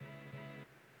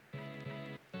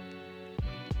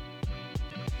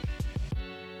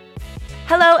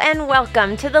Hello and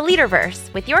welcome to the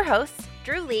Leaderverse with your hosts,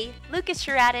 Drew Lee, Lucas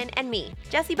Sheridan, and me,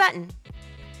 Jesse Button.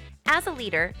 As a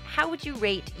leader, how would you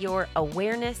rate your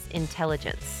awareness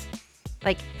intelligence?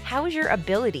 Like, how is your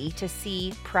ability to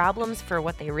see problems for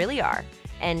what they really are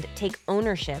and take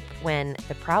ownership when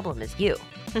the problem is you?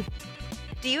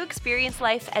 Do you experience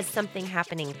life as something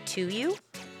happening to you?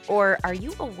 Or are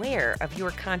you aware of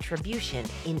your contribution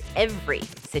in every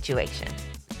situation?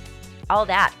 All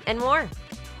that and more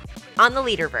on the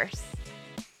Leaderverse.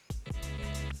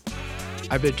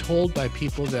 I've been told by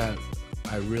people that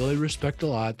I really respect a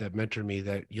lot that mentor me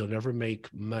that you'll never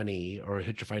make money or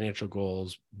hit your financial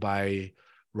goals by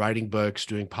writing books,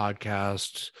 doing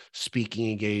podcasts,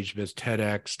 speaking engagements,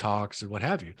 TEDx talks, and what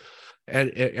have you. And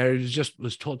it just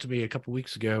was told to me a couple of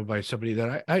weeks ago by somebody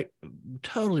that I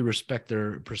totally respect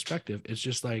their perspective. It's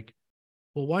just like,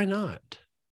 well, why not?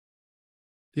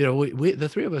 You know, we the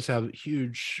three of us have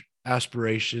huge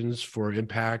aspirations for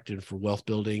impact and for wealth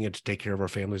building and to take care of our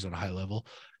families at a high level.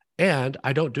 And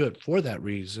I don't do it for that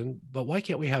reason, but why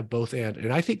can't we have both?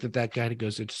 And I think that kind of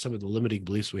goes into some of the limiting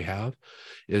beliefs we have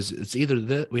is it's either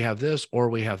that we have this or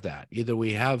we have that. Either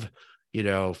we have,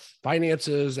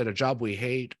 finances and a job we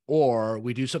hate, or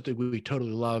we do something we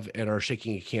totally love and are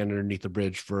shaking a can underneath the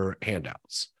bridge for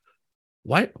handouts.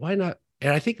 Why not?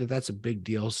 And I think that's a big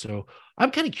deal. So I'm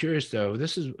kind of curious, though.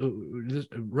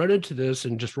 Run into this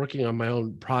and just working on my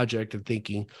own project and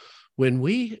thinking,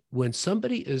 when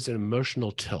somebody is an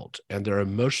emotional tilt and they're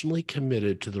emotionally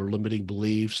committed to their limiting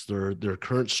beliefs, their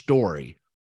current story,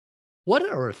 what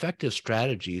are effective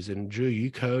strategies? And Drew, you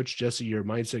coach, Jesse, you're a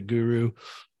mindset guru.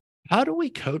 How do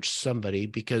we coach somebody?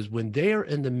 Because when they are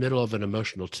in the middle of an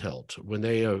emotional tilt, when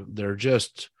they're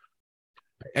just,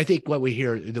 I think what we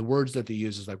hear, the words that they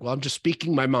use is like, well, I'm just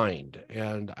speaking my mind,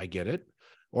 and I get it.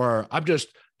 Or I'm just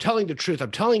telling the truth. I'm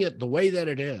telling it the way that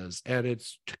it is. And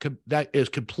that is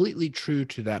completely true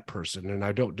to that person. And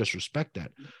I don't disrespect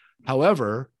that.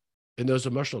 However, in those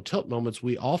emotional tilt moments,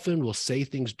 we often will say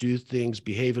things, do things,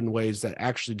 behave in ways that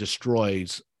actually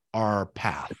destroys our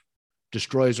path,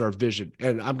 destroys our vision.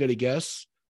 And I'm going to guess,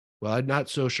 well, I'm not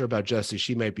so sure about Jessie.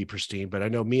 She might be pristine, but I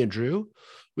know me and Drew,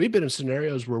 we've been in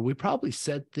scenarios where we probably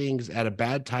said things at a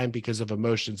bad time because of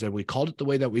emotions, and we called it the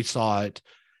way that we saw it.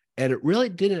 And it really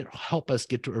didn't help us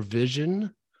get to our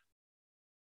vision.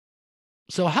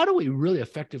 So how do we really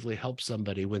effectively help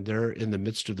somebody when they're in the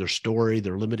midst of their story,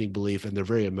 their limiting belief, and they're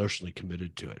very emotionally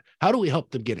committed to it? How do we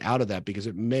help them get out of that? Because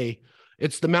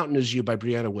it's The Mountain Is You by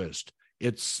Brianna Wiest.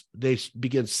 They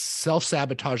begin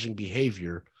self-sabotaging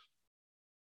behavior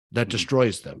that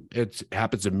destroys them. It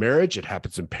happens in marriage, it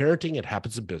happens in parenting, it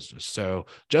happens in business. So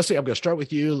Jesse, I'm going to start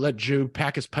with you. Let Drew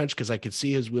pack his punch because I can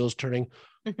see his wheels turning.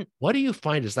 What do you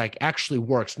find is like actually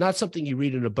works? Not something you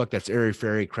read in a book that's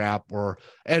airy-fairy crap,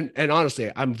 and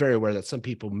honestly, I'm very aware that some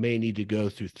people may need to go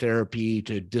through therapy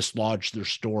to dislodge their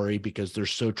story because they're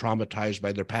so traumatized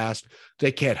by their past,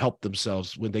 they can't help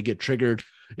themselves. When they get triggered,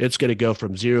 it's going to go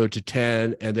from 0 to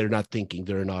 10, and they're not thinking,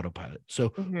 they're an autopilot. So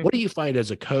what do you find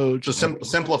as a coach? So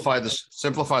simplify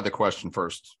the question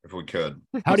first, if we could.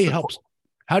 How do you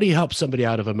help somebody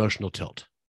out of emotional tilt?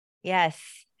 Yes.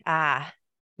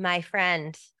 My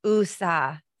friend,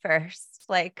 USA first,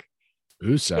 like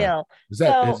USA. Chill.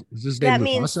 Is his name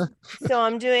Mufasa? So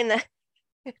I'm doing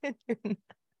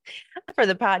for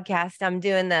the podcast, I'm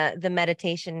doing the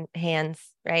meditation hands,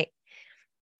 right?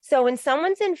 So when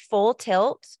someone's in full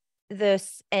tilt,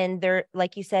 and they're,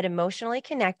 like you said, emotionally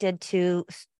connected to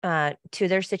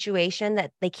their situation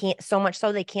that they can't, so much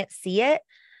so they can't see it.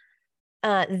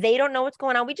 They don't know what's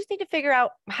going on. We just need to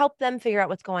help them figure out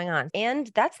what's going on. And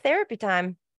that's therapy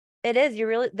time. It is.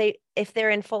 If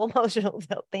they're in full emotional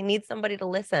tilt, they need somebody to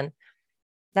listen.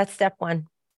 That's step one.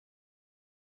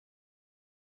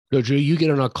 So Drew, you get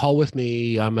on a call with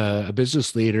me. I'm a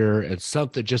business leader, and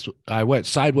I went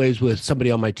sideways with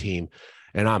somebody on my team,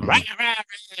 and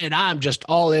and I'm just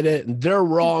all in it, and they're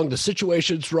wrong. The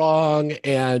situation's wrong.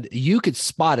 And you could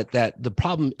spot it that the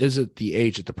problem isn't the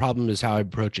agent. The problem is how I'm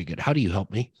approaching it. How do you help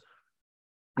me?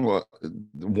 Well,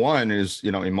 one is,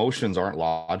 emotions aren't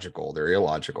logical. They're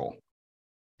illogical.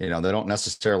 They don't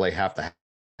necessarily have to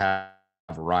have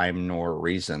rhyme nor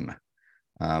reason.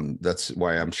 That's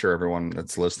why I'm sure everyone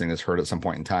that's listening has heard at some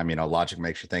point in time, logic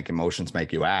makes you think, emotions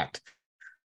make you act.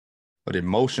 But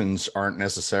emotions aren't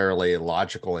necessarily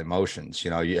logical emotions.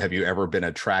 Have you ever been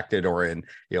attracted or in,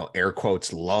 air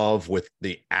quotes, love with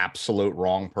the absolute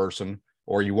wrong person,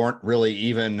 or you weren't really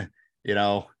even,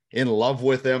 in love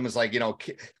with them? It's like,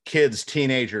 kids,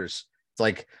 teenagers. It's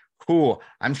like,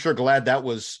 I'm sure glad that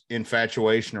was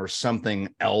infatuation or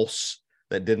something else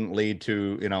that didn't lead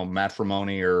to,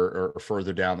 matrimony or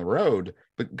further down the road,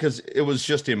 because it was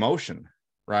just emotion,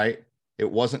 right? It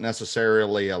wasn't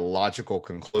necessarily a logical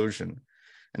conclusion.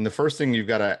 And the first thing you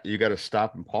got to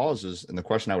stop and pause is, and the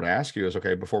question I would ask you is,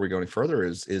 okay, before we go any further,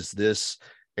 is this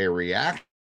a reaction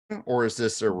or is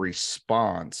this a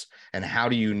response? And how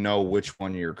do you know which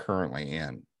one you're currently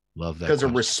in? Love that. Because a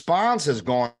response has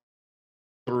gone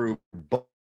through both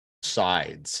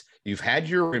sides. You've had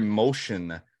your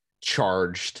emotion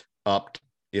charged up,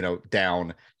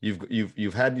 down.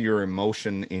 You've had your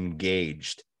emotion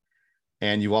engaged,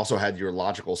 and you've also had your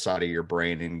logical side of your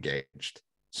brain engaged.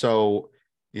 So,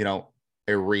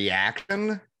 a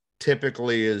reaction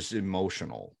typically is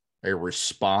emotional. A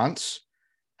response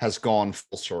has gone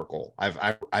full circle.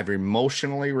 I've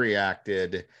emotionally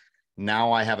reacted.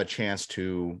 Now I have a chance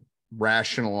to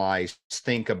rationalize,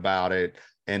 think about it,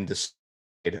 and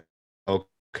decide,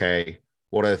 okay,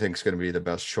 what I think is going to be the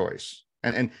best choice.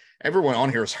 And everyone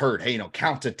on here has heard, hey,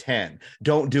 count to 10.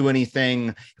 Don't do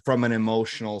anything from an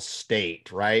emotional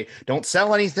state, right? Don't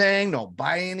sell anything. Don't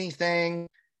buy anything.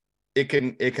 It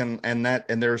can, and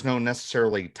there's no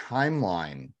necessarily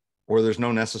timeline, or there's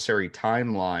no necessary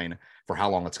timeline for how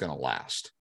long it's going to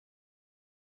last.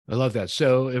 I love that.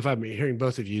 So if I'm hearing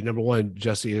both of you, number one,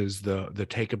 Jesse, is the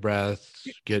take a breath,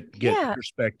 get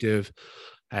perspective,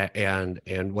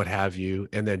 and what have you.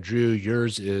 And then Drew,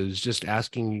 yours is just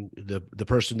asking the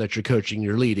person that you're coaching,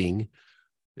 you're leading,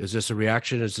 is this a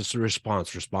reaction? Is this a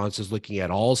response? Response is looking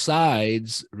at all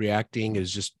sides. Reacting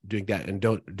is just doing that. And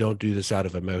don't do this out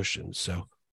of emotion. So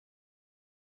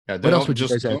what else would you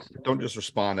say? Don't just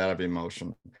respond out of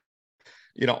emotion.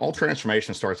 All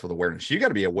transformation starts with awareness. You got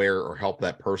to be aware or help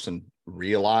that person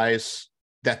realize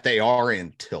that they are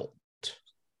in tilt.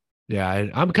 Yeah,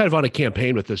 I'm kind of on a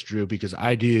campaign with this, Drew, because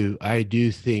I do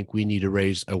think we need to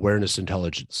raise awareness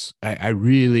intelligence.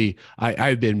 We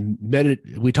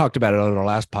talked about it on our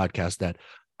last podcast, that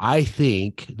I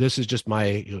think this is just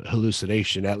my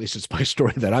hallucination. At least it's my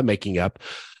story that I'm making up.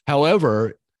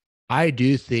 However, I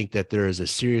do think that there is a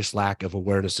serious lack of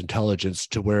awareness intelligence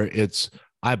to where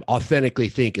I authentically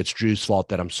think it's Drew's fault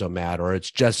that I'm so mad, or it's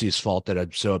Jesse's fault that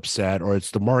I'm so upset, or it's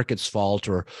the market's fault,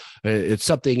 or it's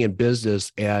something in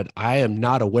business. And I am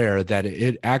not aware that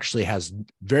it actually has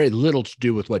very little to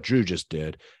do with what Drew just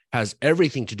did, has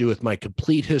everything to do with my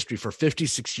complete history for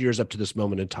 56 years up to this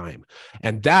moment in time.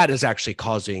 And that is actually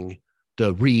causing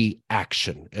the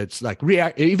reaction. It's like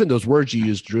even those words you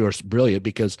used, Drew, are brilliant,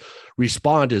 because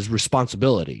respond is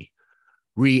responsibility.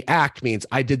 React means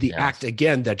I did the act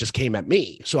again that just came at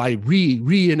me. So I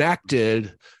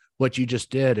reenacted what you just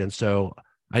did. And so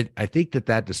I think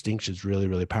that distinction is really,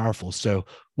 really powerful. So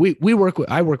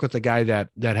I work with a guy that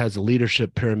has a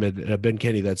leadership pyramid, Ben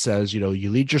Kenny, that says, you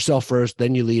lead yourself first,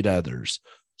 then you lead others.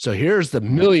 So here's the $1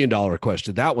 million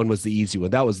question. That one was the easy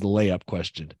one. That was the layup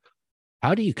question.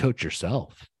 How do you coach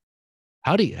yourself?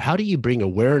 How do you bring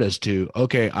awareness to,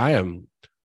 okay, I'm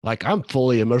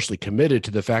fully emotionally committed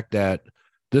to the fact that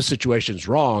this situation's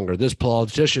wrong, or this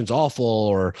politician's awful,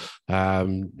 or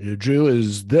Drew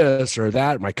is this or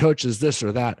that, my coach is this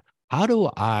or that. How do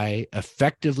I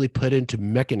effectively put into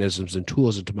mechanisms and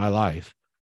tools into my life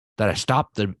that I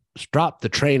stop the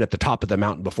train at the top of the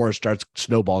mountain before it starts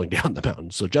snowballing down the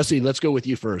mountain? So Jesse, let's go with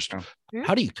you first.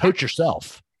 How do you coach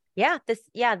yourself?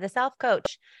 The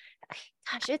self-coach.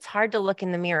 Gosh, it's hard to look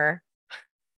in the mirror.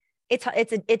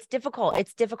 It's difficult.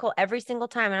 It's difficult every single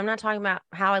time. And I'm not talking about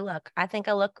how I look. I think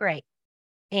I look great.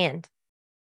 And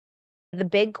the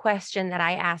big question that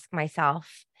I ask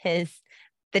myself is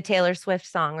the Taylor Swift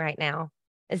song right now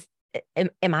is,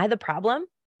 am I the problem?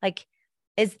 Like,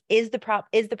 is the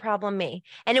problem me?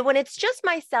 And when it's just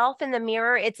myself in the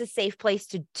mirror, it's a safe place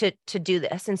to do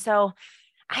this. And so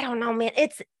I don't know, man,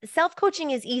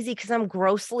 self-coaching is easy because I'm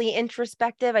grossly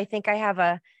introspective. I think I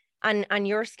have on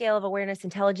your scale of awareness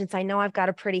intelligence, I know I've got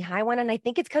a pretty high one. And I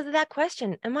think it's because of that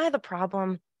question. Am I the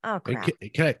problem? Oh, crap.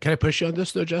 Can I push you on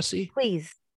this though, Jesse?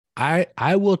 Please.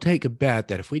 I will take a bet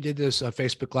that if we did this on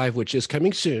Facebook Live, which is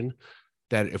coming soon,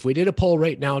 that if we did a poll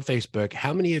right now on Facebook,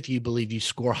 how many of you believe you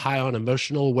score high on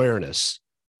emotional awearness?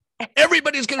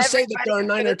 Everybody's going to say that they're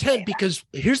 9 or 10, because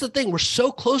here's the thing. We're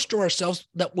so close to ourselves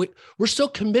that we're so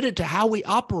committed to how we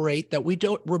operate that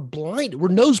we're blind. We're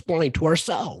nose blind to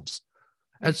ourselves.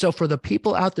 And so for the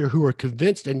people out there who are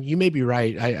convinced, and you may be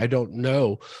right, I don't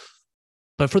know,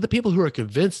 but for the people who are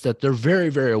convinced that they're very,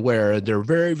 very aware and they're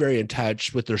very, very in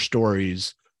touch with their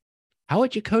stories, how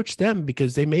would you coach them?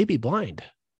 Because they may be blind.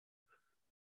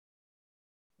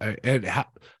 And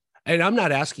I'm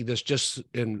not asking this just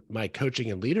in my coaching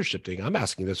and leadership thing. I'm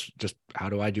asking this just, how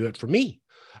do I do it for me?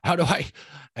 how do I,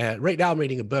 right now I'm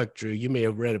reading a book, Drew, you may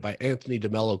have read it, by Anthony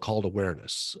DeMello, called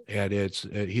Awareness. And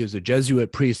he was a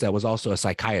Jesuit priest that was also a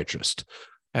psychiatrist.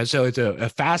 And so it's a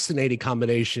fascinating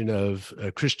combination of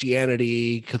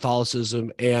Christianity,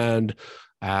 Catholicism, and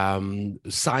the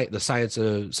science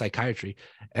of psychiatry.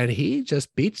 And he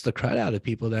just beats the crud out of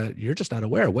people that you're just not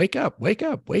aware. Wake up, wake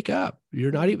up, wake up.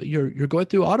 You're not even, you're going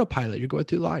through autopilot. You're going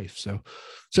through life. So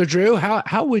Drew,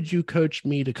 how would you coach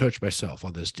me to coach myself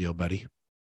on this deal, buddy?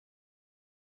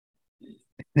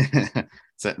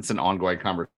 It's an ongoing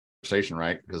conversation,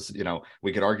 right? Because,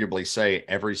 we could arguably say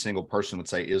every single person would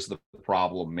say, is the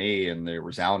problem me? And the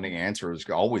resounding answer is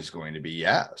always going to be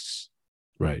yes.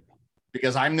 Right.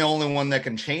 Because I'm the only one that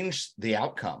can change the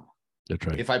outcome. That's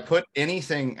right. If I put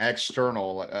anything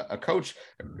external, a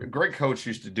great coach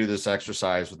used to do this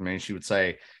exercise with me. And she would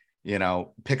say,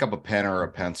 pick up a pen or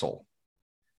a pencil.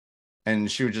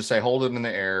 And she would just say, hold it in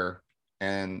the air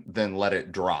and then let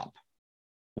it drop.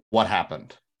 What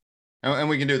happened? And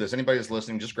we can do this. Anybody who's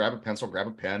listening, just grab a pencil, grab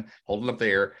a pen, hold it up in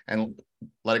the air and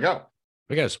let it go.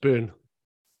 We got a spoon.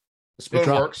 The spoon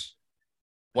works.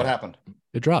 What happened?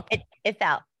 It dropped. It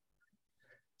fell.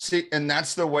 See, and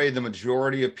that's the way the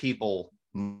majority of people,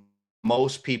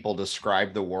 most people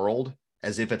describe the world,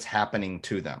 as if it's happening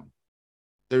to them.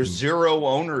 There's zero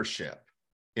ownership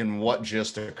in what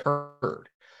just occurred.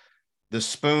 The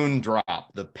spoon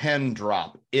dropped, the pen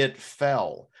dropped, it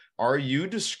fell. Are you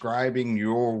describing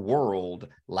your world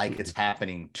like it's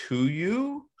happening to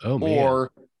you,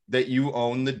 or that you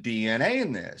own the DNA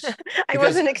in this? I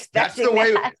wasn't expecting that's the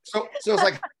way. that. So it's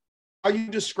like how you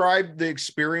describe the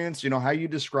experience, how you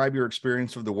describe your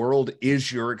experience of the world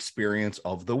is your experience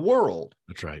of the world.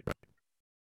 That's right.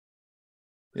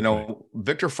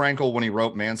 Viktor Frankl, when he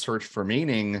wrote Man's Search for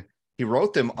Meaning, he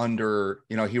wrote them under,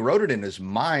 he wrote it in his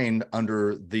mind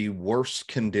under the worst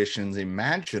conditions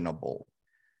imaginable.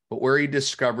 But where he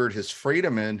discovered his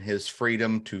freedom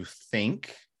to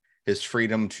think, his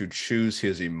freedom to choose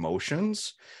his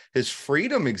emotions, his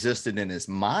freedom existed in his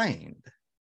mind.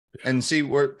 And see,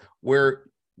 where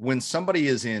when somebody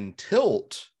is in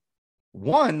tilt,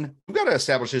 one, we've got to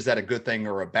establish, is that a good thing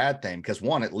or a bad thing? Because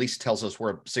one, at least tells us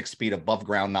we're 6 feet above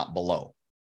ground, not below.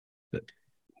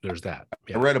 There's that.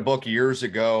 Yeah. I read a book years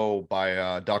ago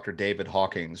by Dr. David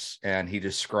Hawkins, and he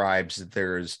describes that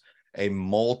there's a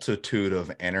multitude of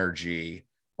energy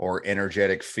or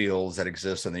energetic fields that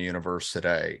exist in the universe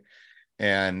today,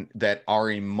 and that our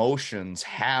emotions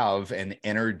have an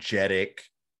energetic,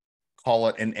 call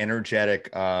it an energetic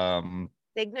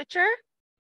signature.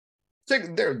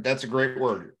 That's a great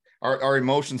word. Our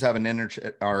emotions have an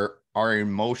our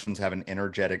emotions have an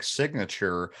energetic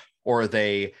signature, or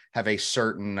they have a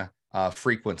certain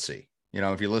frequency.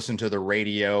 If you listen to the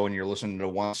radio and you're listening to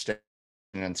one station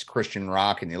and it's Christian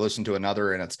rock, and you listen to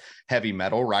another and it's heavy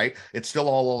metal, right? It's still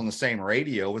all on the same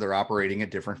radio, but they're operating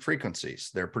at different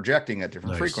frequencies. They're projecting at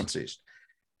different frequencies.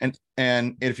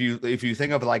 And if you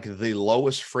think of like the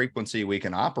lowest frequency we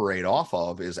can operate off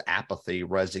of is apathy,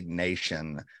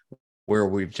 resignation, where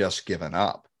we've just given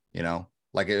up.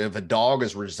 Like if a dog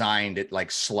is resigned, it like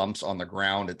slumps on the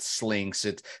ground, it slinks,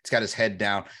 it's got his head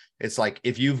down. It's like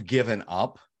if you've given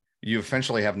up, you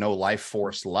essentially have no life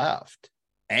force left.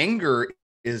 Anger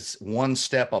is one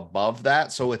step above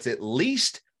that, so it's at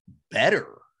least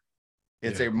better.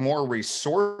 It's a more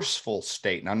resourceful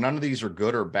state. Now, none of these are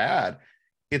good or bad.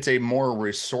 It's a more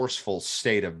resourceful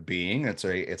state of being. It's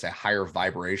a higher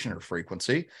vibration or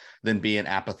frequency than being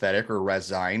apathetic or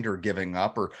resigned or giving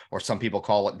up, or some people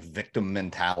call it victim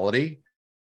mentality.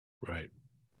 Right.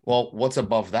 Well, what's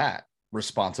above that?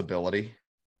 Responsibility.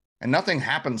 And nothing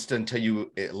happens until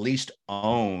you at least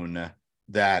own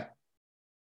that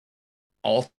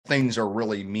all things are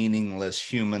really meaningless.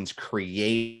 Humans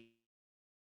create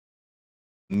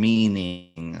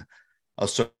meaning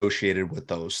associated with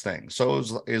those things. So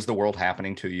is the world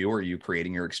happening to you, or are you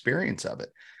creating your experience of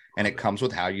it? And it comes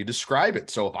with how you describe it.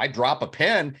 So if I drop a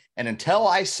pen, and until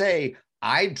I say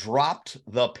I dropped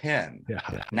the pen,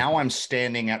 now I'm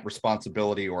standing at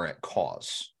responsibility or at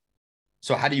cause.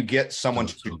 So how do you get someone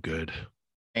to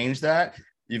change that?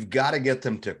 You've got to get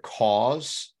them to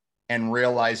cause and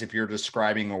realize if you're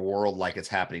describing a world like it's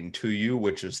happening to you,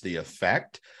 which is the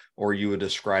effect, or you are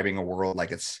describing a world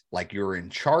like it's like you're in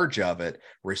charge of it,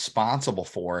 responsible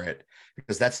for it,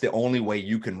 because that's the only way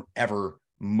you can ever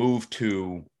move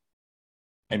to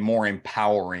a more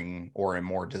empowering or a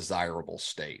more desirable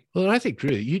state. Well, I think,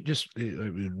 Drew, you just,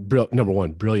 number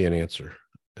one, brilliant answer.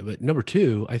 But number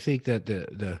two, I think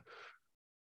that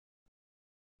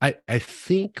I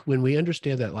think when we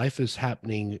understand that life is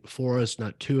happening for us,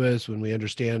 not to us, when we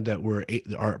understand that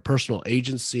our personal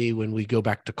agency, when we go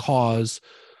back to cause,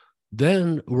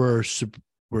 then we're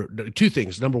two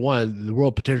things. Number one, the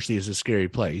world potentially is a scary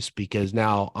place because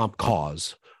now I'm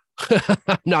cause,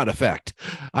 not effect.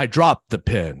 I dropped the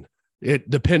pen.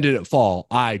 The pen didn't fall.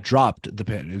 I dropped the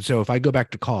pen. And so if I go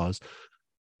back to cause,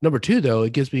 number two, though,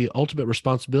 it gives me ultimate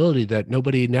responsibility that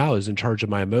nobody now is in charge of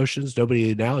my emotions.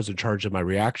 Nobody now is in charge of my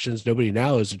reactions. Nobody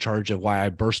now is in charge of why I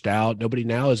burst out. Nobody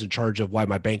now is in charge of why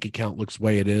my bank account looks the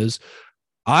way it is.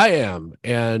 I am.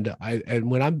 And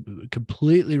when I'm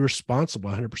completely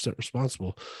responsible, 100%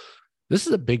 responsible, this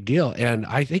is a big deal. And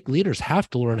I think leaders have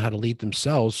to learn how to lead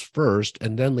themselves first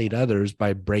and then lead others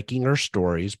by breaking our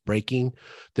stories,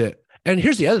 and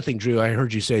here's the other thing, Drew, I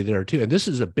heard you say there too, and this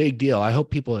is a big deal. I hope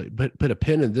people put a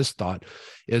pin in this thought,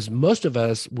 is most of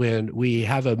us, when we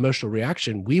have an emotional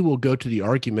reaction, we will go to the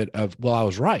argument of, well, I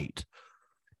was right.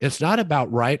 It's not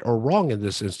about right or wrong in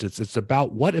this instance. It's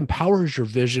about what empowers your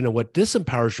vision and what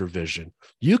disempowers your vision.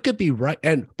 You could be right.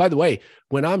 And by the way,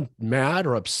 when I'm mad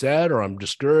or upset or I'm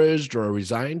discouraged or I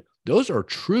resign, those are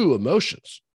true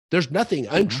emotions. There's nothing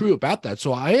untrue about that.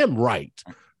 So I am right.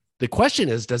 The question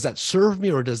is, does that serve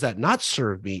me or does that not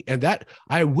serve me? And that,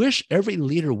 I wish every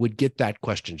leader would get that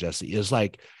question, Jesse, is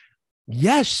like,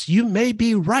 yes, you may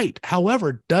be right.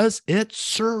 However, does it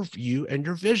serve you and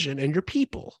your vision and your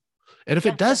people? And if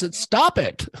it doesn't, stop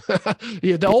it.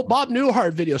 The old Bob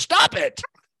Newhart video, stop it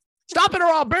or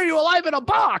I'll bury you alive in a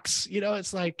box.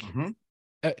 It's like,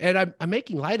 and I'm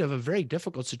making light of a very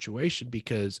difficult situation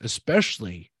because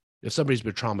especially if somebody's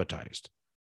been traumatized.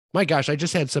 My gosh, I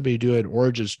just had somebody do an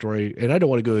origin story, and I don't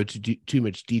want to go into too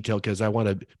much detail because I want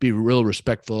to be real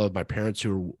respectful of my parents,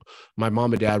 my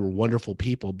mom and dad were wonderful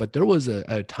people. But there was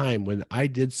a time when I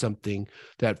did something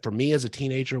that for me as a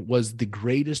teenager was the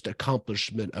greatest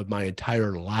accomplishment of my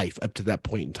entire life up to that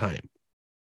point in time.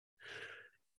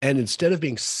 And instead of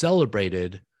being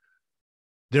celebrated,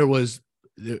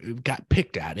 it got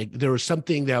picked at. There was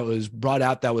something that was brought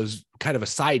out that was kind of a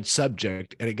side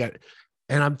subject,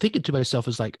 and I'm thinking to myself,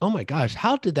 is like, oh my gosh,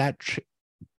 how did that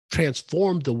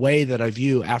transform the way that I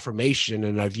view affirmation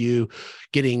and I view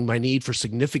getting my need for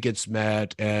significance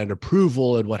met and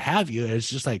approval and what have you? And it's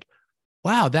just like,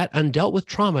 wow, that undealt with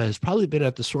trauma has probably been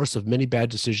at the source of many bad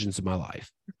decisions in my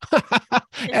life.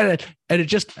 and it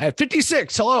just at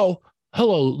 56, hello,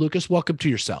 Lucas, welcome to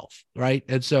yourself, right?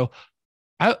 And so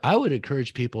I would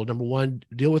encourage people, number one,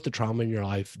 deal with the trauma in your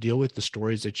life, deal with the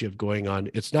stories that you have going on.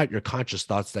 It's not your conscious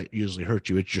thoughts that usually hurt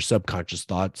you. It's your subconscious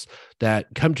thoughts that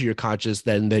come to your conscious,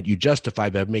 then that you justify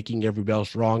by making everybody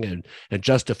else wrong and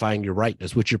justifying your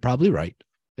rightness, which you're probably right.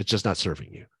 It's just not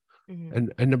serving you. Mm-hmm.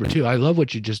 And number two, I love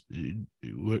what you just,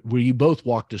 where you both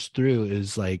walked us through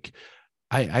is like,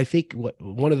 I think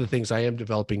one of the things I am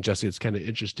developing, Jesse, it's kind of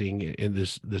interesting in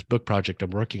this book project I'm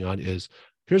working on is,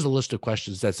 here's a list of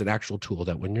questions that's an actual tool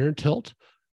that when you're in tilt,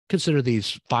 consider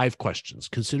these 5 questions.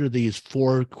 Consider these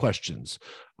 4 questions.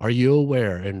 Are you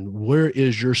aware? And where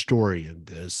is your story in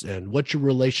this? And what's your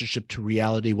relationship to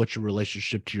reality? What's your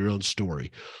relationship to your own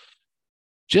story?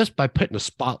 Just by putting a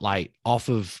spotlight off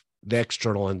of the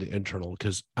external and the internal,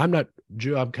 because I'm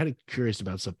kind of curious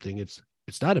about something. It's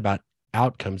not about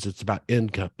outcomes. It's about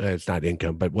income. It's not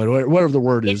income, but whatever the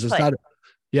word is, it's not.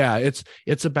 Yeah,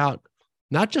 it's about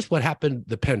not just what happened,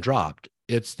 the pen dropped.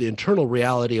 It's the internal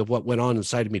reality of what went on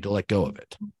inside of me to let go of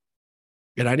it.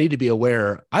 And I need to be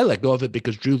aware. I let go of it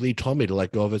because Drew Lee told me to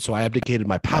let go of it. So I abdicated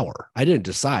my power. I didn't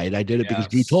decide. I did it because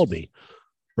Drew told me.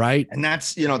 Right. And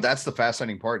that's the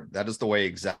fascinating part. That is the way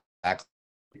exactly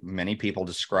many people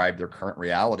describe their current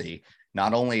reality,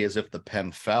 not only as if the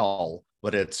pen fell,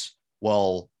 but it's,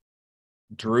 well,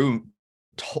 Drew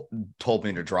told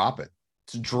me to drop it.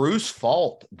 It's Drew's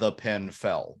fault the pen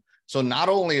fell. So not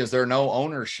only is there no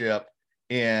ownership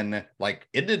in, like,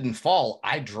 it didn't fall,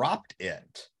 I dropped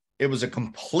it. It was a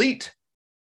complete,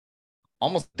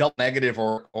 almost double negative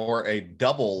or a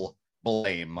double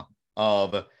blame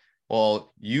of,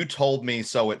 well, you told me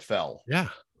so it fell. Yeah.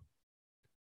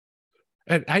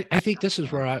 And I think this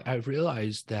is where I've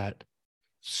realized that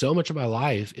so much of my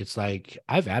life, it's like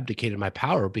I've abdicated my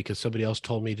power because somebody else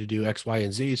told me to do X, Y,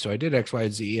 and Z. So I did X, Y,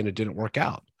 and Z and it didn't work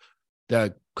out.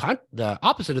 The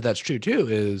opposite of that's true too,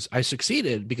 is I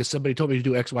succeeded because somebody told me to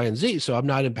do X, Y, and Z. So I'm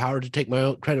not empowered to take my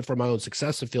own credit for my own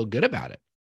success and feel good about it.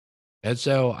 And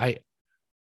so I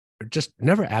just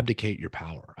never abdicate your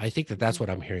power. I think that's what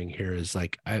I'm hearing here is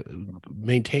like, I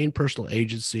maintain personal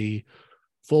agency,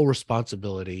 full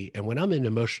responsibility. And when I'm in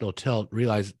emotional tilt,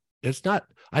 realize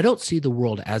I don't see the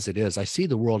world as it is. I see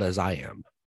the world as I am.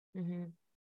 Mm-hmm.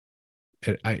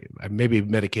 and I maybe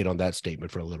medicate on that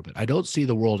statement for a little bit. I don't see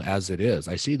the world as it is.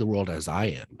 I see the world as I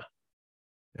am.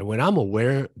 And when I'm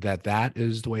aware that that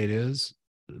is the way it is,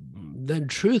 then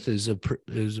truth is a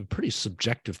pretty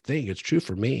subjective thing. It's true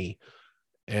for me.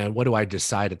 And what do I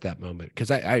decide at that moment? Because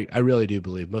I really do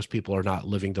believe most people are not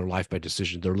living their life by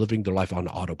decision. They're living their life on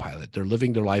autopilot. They're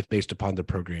living their life based upon their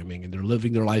programming, and they're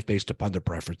living their life based upon their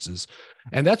preferences.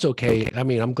 And that's okay. I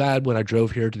mean, I'm glad when I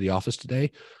drove here to the office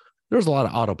today, there was a lot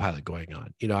of autopilot going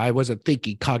on. You know, I wasn't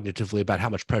thinking cognitively about how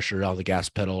much pressure on the gas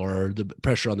pedal or the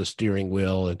pressure on the steering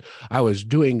wheel. And I was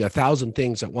doing 1,000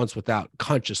 things at once without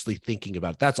consciously thinking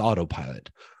about it. That's autopilot.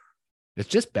 It's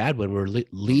just bad when we're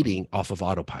leading off of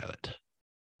autopilot.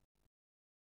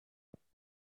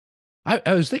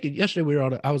 I was thinking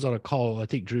yesterday I was on a call. I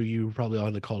think, Drew, you were probably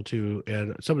on the call too.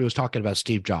 And somebody was talking about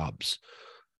Steve Jobs.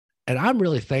 And I'm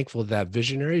really thankful that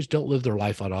visionaries don't live their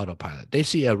life on autopilot. They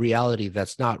see a reality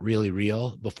that's not really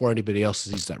real before anybody else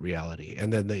sees that reality.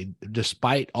 And then they,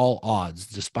 despite all odds,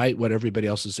 despite what everybody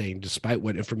else is saying, despite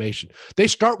what information, they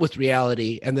start with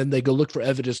reality and then they go look for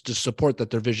evidence to support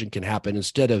that their vision can happen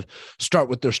instead of start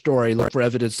with their story, look for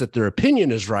evidence that their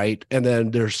opinion is right, and then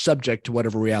they're subject to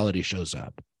whatever reality shows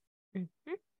up.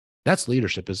 Mm-hmm. That's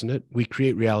leadership, isn't it? We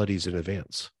create realities in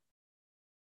advance.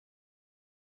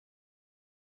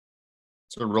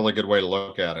 It's a really good way to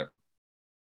look at it.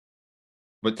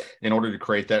 But in order to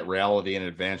create that reality in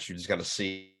advance, you just got to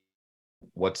see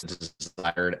what's the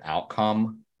desired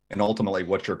outcome and ultimately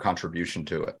what's your contribution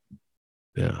to it.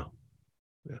 Yeah.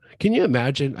 Can you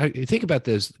imagine? Think about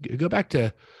this. Go back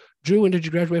to, Drew, when did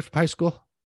you graduate from high school?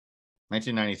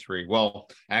 1993. Well,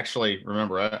 actually,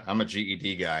 remember, I'm a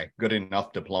GED guy, good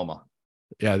enough diploma.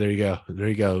 Yeah, there you go. There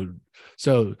you go.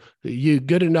 So you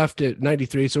good enough to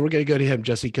 93. So we're going to go to him,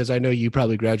 Jesse, because I know you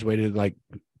probably graduated in like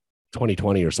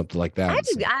 2020 or something like that.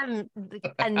 I'm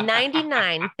a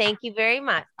 99. Thank you very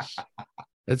much.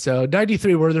 And so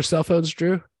 93, were there cell phones,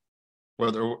 Drew?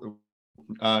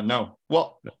 No.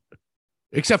 Well,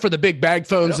 except for the big bag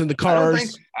phones in the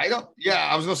cars. I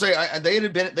was going to say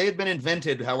they had been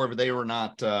invented. However, they were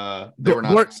not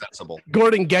accessible.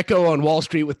 Gordon Gekko on Wall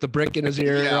Street with the brick in his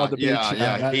ear on the beach.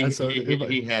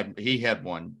 He had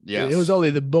one. Yeah. It was only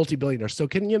the multi-billionaire. So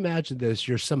can you imagine this?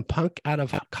 You're some punk out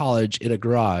of college in a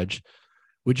garage.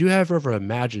 Would you have ever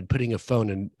imagined putting a phone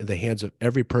in the hands of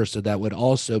every person that would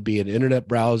also be an internet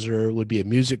browser, would be a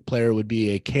music player, would be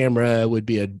a camera, would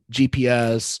be a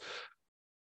GPS?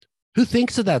 Who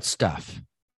thinks of that stuff?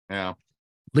 Yeah.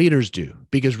 Leaders do,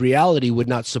 because reality would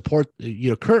not support,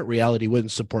 current reality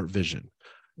wouldn't support vision.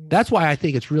 That's why I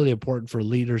think it's really important for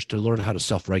leaders to learn how to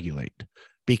self-regulate.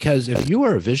 Because if you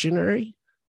are a visionary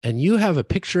and you have a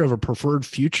picture of a preferred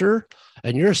future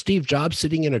and you're a Steve Jobs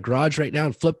sitting in a garage right now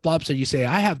in flip-flops and you say,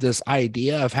 I have this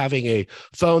idea of having a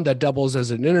phone that doubles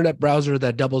as an internet browser,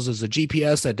 that doubles as a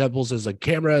GPS, that doubles as a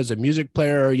camera, as a music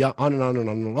player, on and on and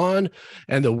on and on.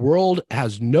 And the world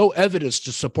has no evidence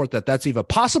to support that that's even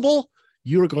possible.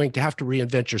 You're going to have to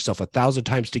reinvent yourself 1,000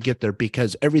 times to get there,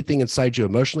 because everything inside you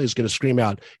emotionally is going to scream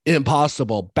out,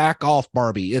 impossible, back off,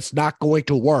 Barbie. It's not going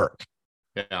to work.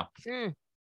 Yeah.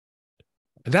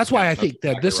 And that's why I think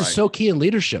that this is so key in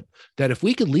leadership, that if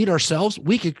we could lead ourselves,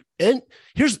 we could. And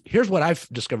here's what I've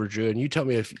discovered, Drew, and you tell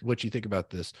me what you think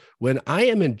about this. When I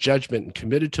am in judgment and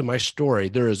committed to my story,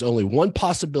 there is only one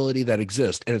possibility that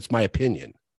exists, and it's my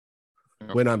opinion.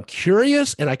 Yep. When I'm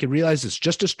curious and I can realize it's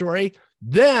just a story,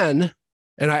 then,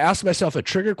 and I ask myself a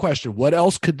trigger question, what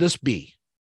else could this be?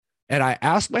 And I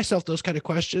ask myself those kind of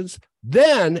questions,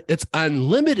 then it's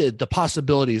unlimited the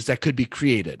possibilities that could be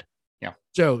created.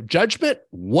 So judgment,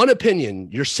 one opinion,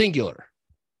 you're singular.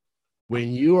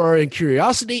 When you are in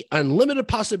curiosity, unlimited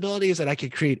possibilities, and I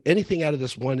could create anything out of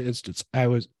this one instance. I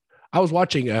was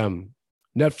watching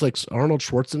Netflix Arnold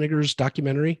Schwarzenegger's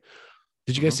documentary.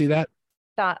 Did you guys see that?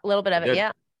 Saw a little bit of it,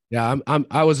 yeah. Yeah,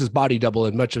 I was his body double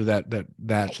in much of that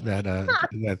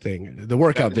thing. The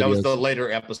workout videos. That was the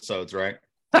later episodes, right?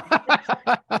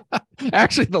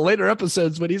 Actually, the later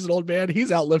episodes, when he's an old man,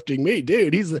 he's outlifting me,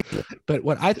 dude. But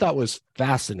what I thought was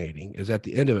fascinating is at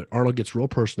the end of it, Arnold gets real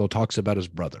personal, talks about his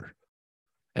brother,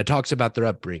 and talks about their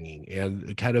upbringing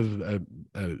and kind of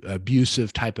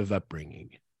abusive type of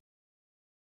upbringing.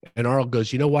 And Arnold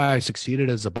goes, you know why I succeeded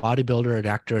as a bodybuilder, an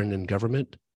actor, and in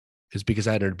government? Is because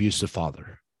I had an abusive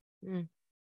father. Mm.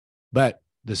 But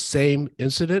the same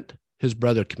incident, his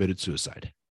brother committed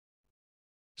suicide.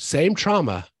 Same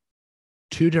trauma,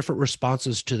 two different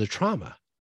responses to the trauma.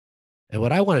 And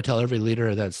what I want to tell every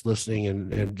leader that's listening,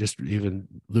 and just even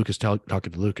Lucas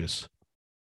talking to Lucas,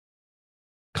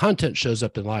 content shows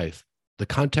up in life. The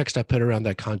context I put around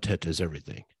that content is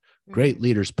everything. Great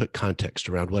leaders put context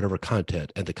around whatever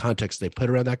content, and the context they put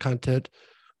around that content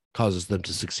causes them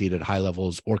to succeed at high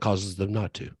levels or causes them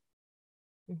not to.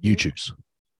 You choose.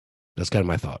 That's kind of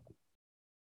my thought.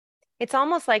 It's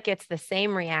almost like it's the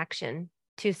same reaction,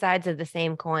 two sides of the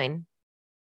same coin.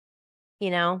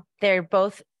 You know, they're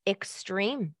both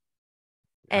extreme.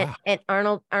 Yeah. And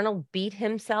Arnold beat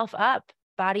himself up,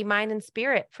 body, mind, and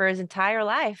spirit for his entire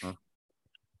life.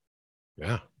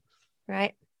 Yeah.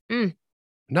 Right.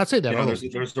 Not saying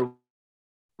that. There's a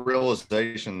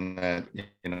realization that,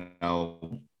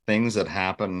 things that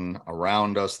happen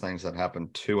around us, things that happen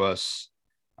to us,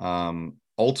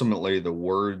 ultimately the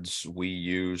words we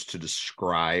use to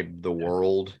describe the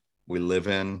world we live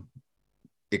in,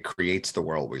 it creates the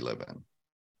world we live in.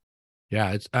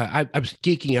 Yeah, it's I'm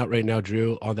geeking out right now,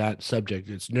 Drew, on that subject.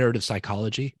 It's narrative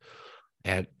psychology.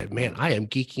 And man, I am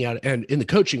geeking out. And in the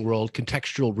coaching world,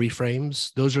 contextual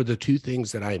reframes, those are the two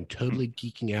things that I am totally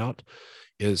geeking out.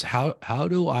 Is how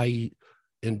do I,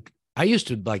 and I used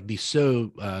to be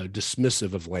so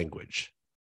dismissive of language.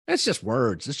 It's just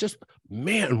words. It's just,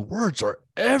 man, words are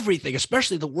everything,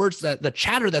 especially the words the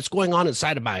chatter that's going on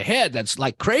inside of my head. That's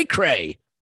like cray cray.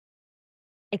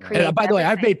 And by the way,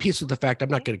 I've made peace with the fact I'm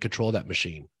not going to control that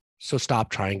machine. So stop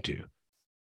trying to.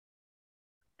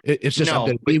 It's just, I'm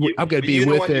going to be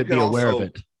with it, be aware of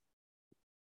it.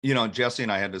 Jesse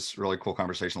and I had this really cool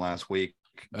conversation last week.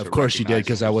 Of course you did,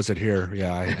 because I wasn't here.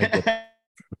 Yeah. I did.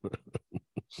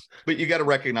 But you got to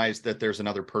recognize that there's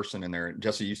another person in there.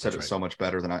 Jesse, you said it so much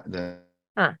better than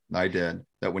I did.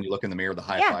 That when you look in the mirror, the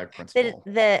high five principle.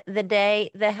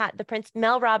 The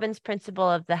Mel Robbins principle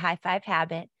of the high five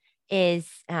habit is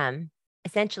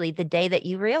essentially the day that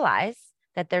you realize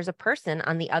that there's a person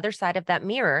on the other side of that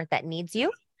mirror that needs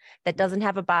you, that doesn't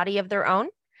have a body of their own,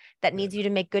 that needs you to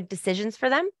make good decisions for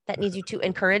them, that needs you to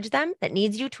encourage them, that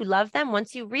needs you to love them.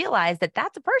 Once you realize that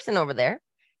that's a person over there,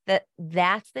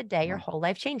 that's the day your whole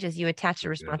life changes. You attach a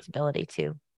responsibility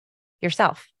to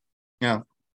yourself. Yeah.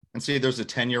 And see, there's a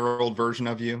 10-year-old version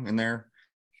of you in there.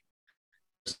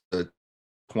 There's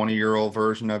a 20-year-old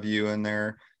version of you in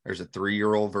there. There's a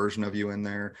 3-year-old version of you in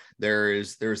there.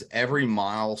 There's every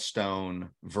milestone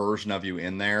version of you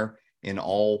in there, in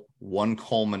all one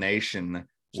culmination,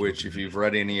 which if you've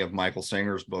read any of Michael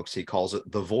Singer's books, he calls it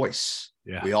the voice.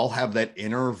 Yeah. We all have that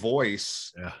inner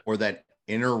voice or that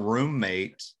inner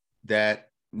roommate that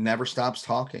never stops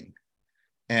talking.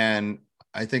 And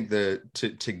I think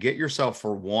to get yourself,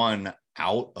 for one,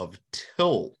 out of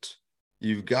tilt,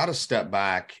 you've got to step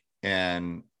back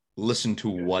and listen to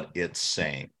what it's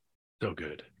saying. So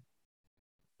good.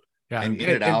 Yeah. And get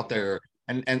it out there.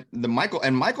 And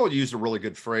Michael used a really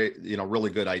good phrase,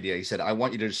 really good idea. He said, I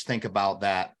want you to just think about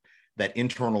that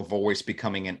internal voice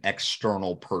becoming an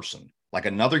external person, like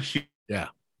another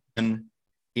human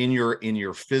in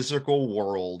your physical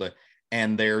world,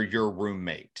 and they're your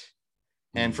roommate.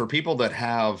 And for people that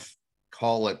have,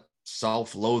 call it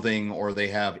self-loathing, or they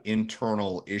have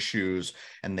internal issues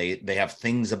and they have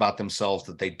things about themselves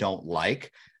that they don't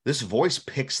like, this voice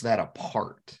picks that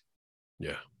apart.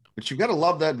 Yeah. But you've got to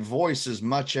love that voice as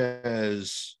much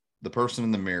as the person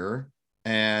in the mirror,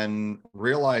 and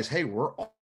realize, hey, we're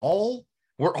all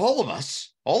of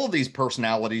us, all of these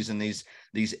personalities and these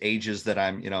ages that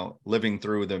I'm, living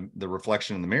through the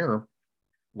reflection in the mirror.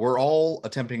 We're all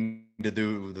attempting to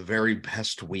do the very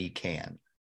best we can.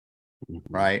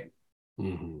 Right.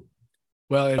 Mm-hmm.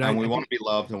 Well, and we want to be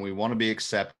loved, and we want to be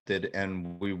accepted,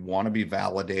 and we want to be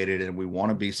validated, and we want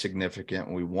to be significant.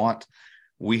 And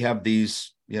we have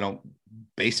these,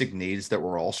 basic needs that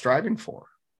we're all striving for.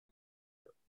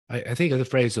 I think of the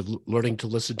phrase of learning to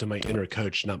listen to my inner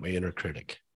coach, not my inner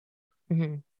critic.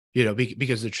 Mm-hmm.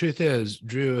 Because the truth is,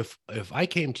 Drew, if I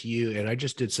came to you and I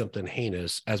just did something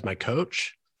heinous as my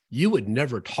coach, you would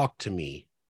never talk to me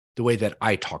the way that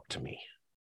I talk to me.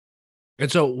 And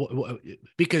so,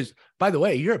 because, by the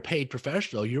way, you're a paid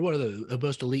professional, you're one of the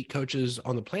most elite coaches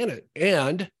on the planet,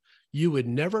 and you would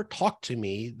never talk to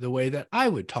me the way that I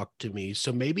would talk to me.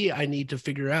 So maybe I need to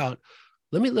figure out,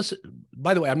 let me listen.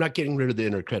 By the way, I'm not getting rid of the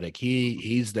inner critic.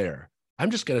 He's there.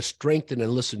 I'm just going to strengthen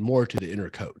and listen more to the inner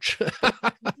coach.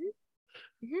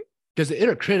 Because the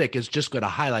inner critic is just going to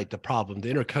highlight the problem. The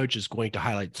inner coach is going to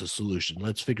highlight the solution.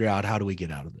 Let's figure out, how do we get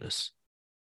out of this?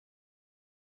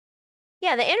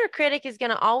 Yeah, the inner critic is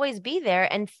going to always be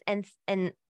there, and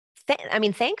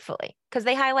thankfully, because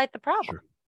they highlight the problem. Sure.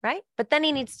 Right? But then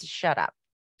he needs to shut up.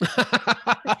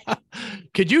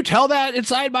 Could you tell that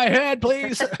inside my head,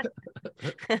 please?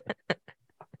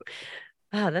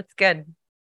 Oh, that's good.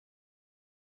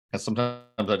 And sometimes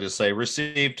I just say,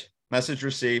 message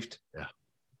received.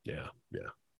 Yeah.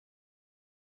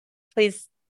 Please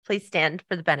Please stand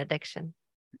for the benediction.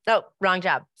 Oh, wrong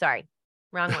job. Sorry.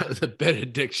 Wrong one. The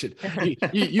benediction.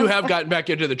 You have gotten back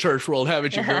into the church world,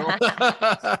 haven't you, girl?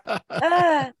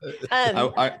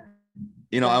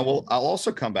 I'll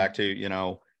also come back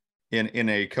to, in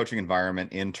a coaching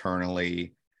environment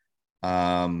internally,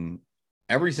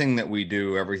 everything that we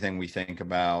do, everything we think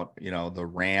about, the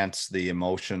rants, the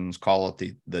emotions, call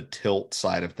it the tilt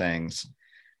side of things.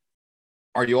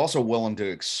 Are you also willing to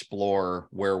explore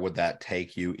where would that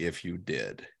take you if you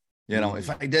did? If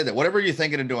I did that, whatever you're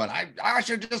thinking of doing, I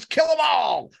should just kill them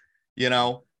all,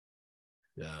 Yeah.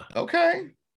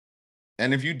 Okay.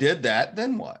 And if you did that,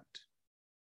 then what?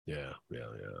 Yeah.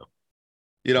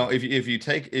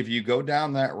 If you go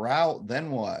down that route,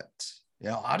 then what?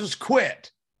 I'll just quit.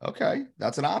 Okay.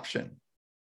 That's an option.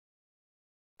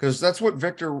 Because that's what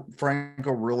Viktor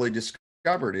Frankl really discovered,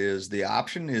 is the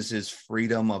option is his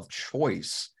freedom of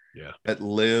choice that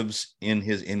lives in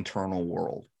his internal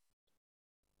world.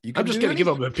 I'm just going to give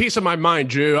him a piece of my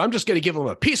mind, Drew. I'm just going to give him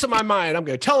a piece of my mind. I'm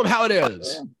going to tell him how it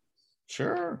is. Yeah,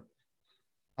 sure.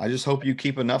 I just hope you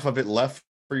keep enough of it left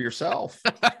for yourself.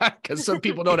 Because some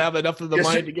people don't have enough of the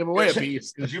mind to give away a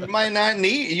piece. Because you might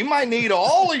need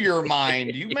all of your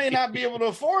mind. You may not be able to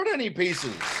afford any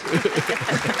pieces.